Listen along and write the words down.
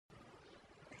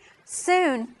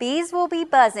Soon, bees will be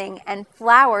buzzing and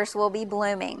flowers will be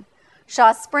blooming.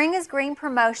 Shaw's Spring is Green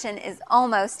promotion is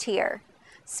almost here.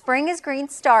 Spring is Green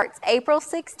starts April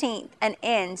 16th and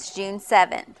ends June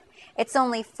 7th. It's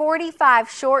only 45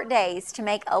 short days to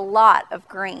make a lot of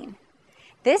green.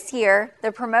 This year,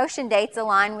 the promotion dates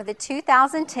align with the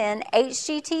 2010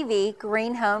 HGTV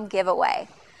Green Home Giveaway.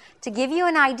 To give you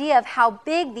an idea of how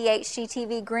big the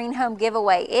HGTV Green Home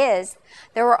Giveaway is,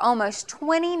 there were almost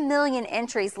 20 million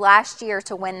entries last year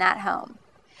to win that home.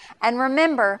 And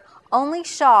remember, only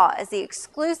Shaw is the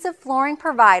exclusive flooring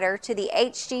provider to the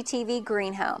HGTV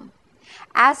Green Home.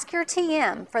 Ask your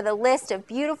TM for the list of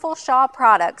beautiful Shaw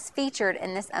products featured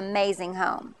in this amazing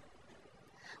home.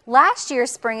 Last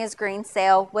year's Spring is Green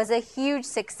sale was a huge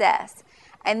success,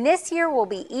 and this year will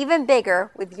be even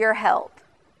bigger with your help.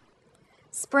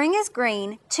 Spring is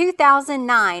Green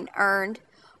 2009 earned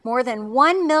more than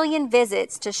 1 million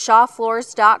visits to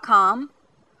shawfloors.com,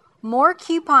 more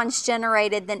coupons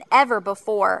generated than ever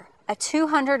before, a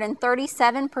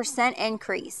 237%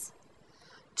 increase,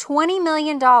 $20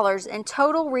 million in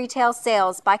total retail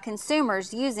sales by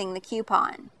consumers using the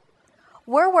coupon.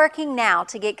 We're working now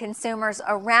to get consumers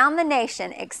around the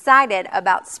nation excited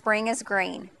about Spring is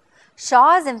Green.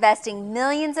 Shaw is investing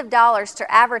millions of dollars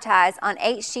to advertise on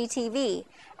HGTV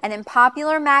and in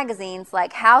popular magazines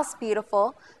like House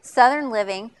Beautiful, Southern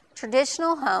Living,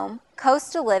 Traditional Home,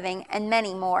 Coastal Living, and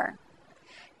many more.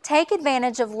 Take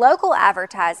advantage of local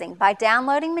advertising by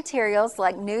downloading materials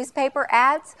like newspaper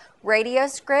ads, radio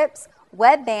scripts,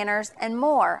 web banners, and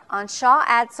more on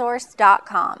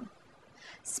shawadsource.com.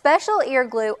 Special ear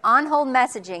glue on-hold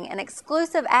messaging and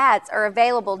exclusive ads are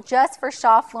available just for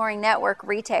Shaw Flooring Network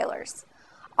retailers.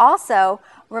 Also,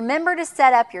 remember to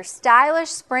set up your stylish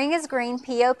Spring is Green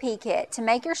POP kit to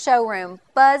make your showroom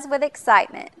buzz with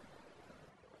excitement.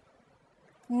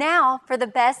 Now for the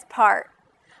best part.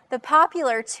 The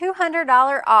popular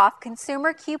 $200 off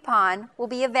consumer coupon will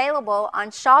be available on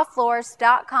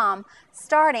shawfloors.com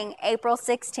starting April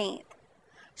 16th.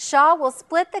 Shaw will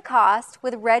split the cost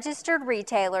with registered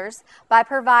retailers by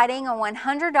providing a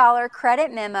 $100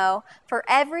 credit memo for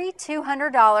every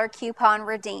 $200 coupon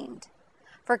redeemed.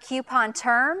 For coupon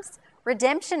terms,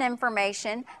 redemption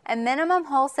information, and minimum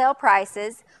wholesale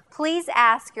prices, please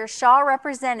ask your Shaw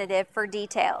representative for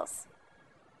details.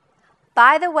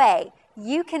 By the way,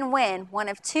 you can win one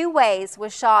of two ways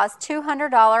with Shaw's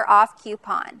 $200 off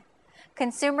coupon.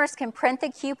 Consumers can print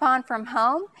the coupon from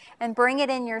home and bring it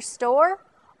in your store,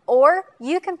 or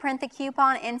you can print the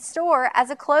coupon in store as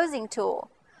a closing tool.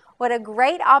 What a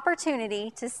great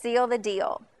opportunity to seal the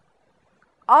deal.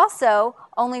 Also,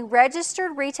 only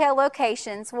registered retail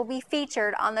locations will be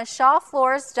featured on the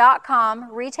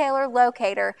shawfloors.com retailer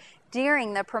locator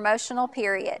during the promotional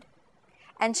period.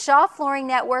 And Shaw Flooring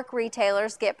Network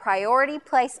retailers get priority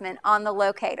placement on the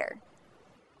locator.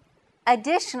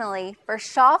 Additionally, for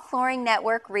Shaw Flooring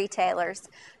Network retailers,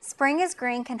 Spring is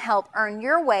Green can help earn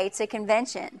your way to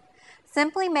convention.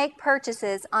 Simply make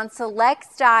purchases on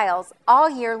select styles all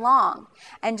year long,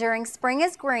 and during Spring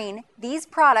is Green, these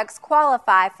products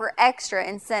qualify for extra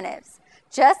incentives.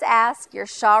 Just ask your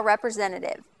Shaw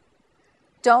representative.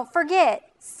 Don't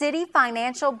forget City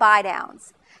Financial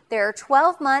buydowns. There are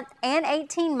 12-month and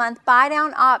 18-month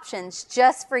buy-down options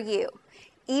just for you.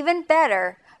 Even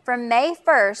better, from May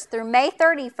 1st through May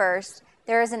 31st,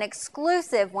 there is an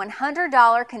exclusive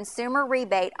 $100 consumer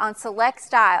rebate on select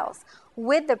styles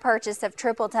with the purchase of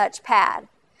Triple Touch Pad.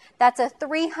 That's a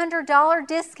 $300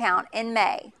 discount in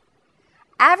May.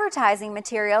 Advertising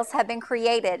materials have been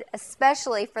created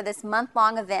especially for this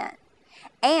month-long event.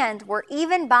 And we're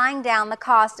even buying down the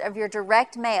cost of your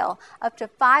direct mail up to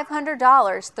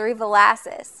 $500 through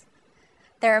Velasas.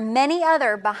 There are many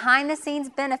other behind-the-scenes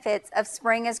benefits of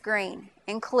Spring is Green,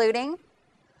 including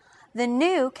the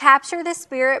new Capture the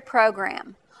Spirit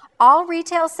program. All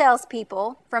retail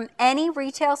salespeople from any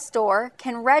retail store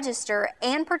can register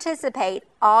and participate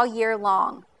all year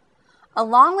long.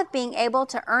 Along with being able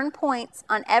to earn points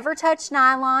on EverTouch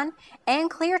nylon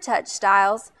and ClearTouch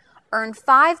styles, earn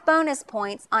 5 bonus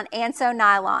points on Anso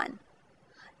nylon.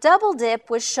 Double dip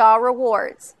with Shaw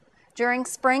Rewards. During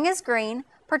Spring is Green,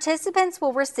 participants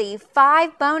will receive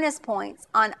 5 bonus points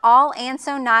on all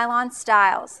Anso nylon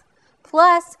styles.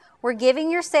 Plus, we're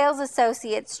giving your sales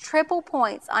associates triple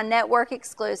points on network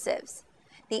exclusives.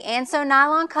 The Anso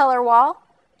nylon color wall,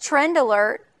 Trend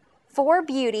Alert, 4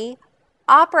 Beauty,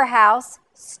 Opera House,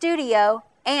 Studio,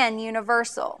 and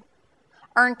Universal.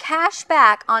 Earn cash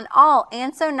back on all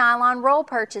Anso nylon roll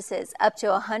purchases up to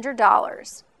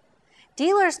 $100.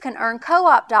 Dealers can earn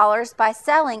co-op dollars by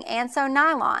selling Anso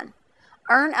nylon.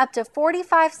 Earn up to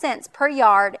 45 cents per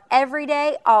yard every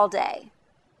day, all day.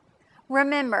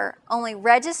 Remember, only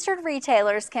registered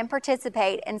retailers can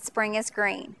participate in Spring is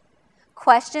Green.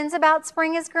 Questions about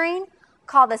Spring is Green?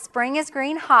 Call the Spring is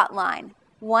Green hotline,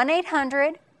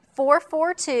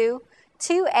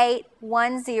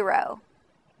 1-800-442-2810.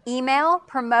 Email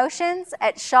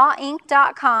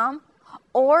promotions@shawinc.com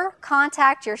or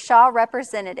contact your Shaw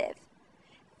representative.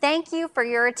 Thank you for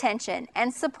your attention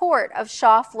and support of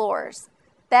Shaw Floors.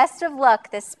 Best of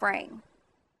luck this spring.